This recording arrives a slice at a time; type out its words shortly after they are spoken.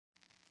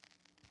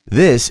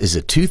This is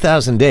a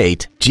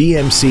 2008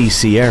 GMC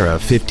Sierra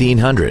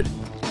 1500.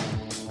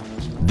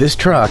 This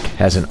truck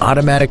has an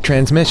automatic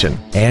transmission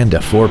and a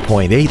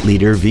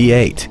 4.8-liter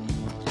V8.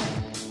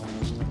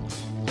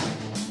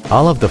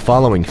 All of the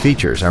following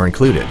features are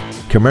included: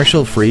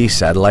 commercial-free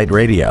satellite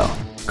radio,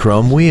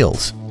 chrome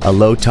wheels, a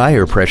low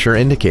tire pressure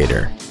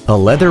indicator, a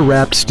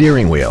leather-wrapped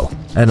steering wheel,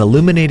 an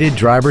illuminated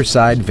driver's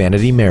side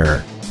vanity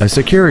mirror, a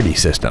security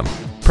system,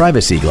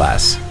 privacy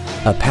glass,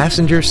 a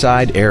passenger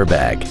side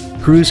airbag,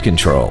 cruise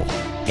control,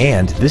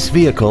 and this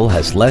vehicle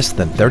has less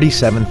than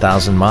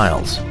 37,000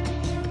 miles.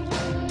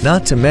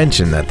 Not to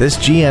mention that this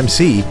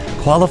GMC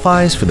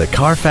qualifies for the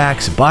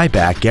Carfax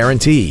buyback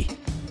guarantee.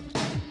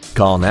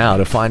 Call now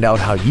to find out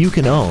how you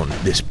can own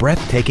this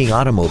breathtaking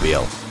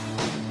automobile.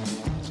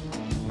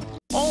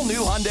 All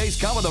new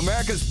Hyundais come with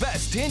America's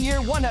best 10-year,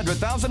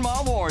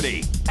 100,000-mile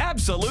warranty.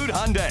 Absolute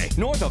Hyundai,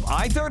 north of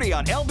I-30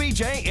 on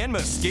LBJ in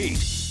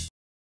Mesquite.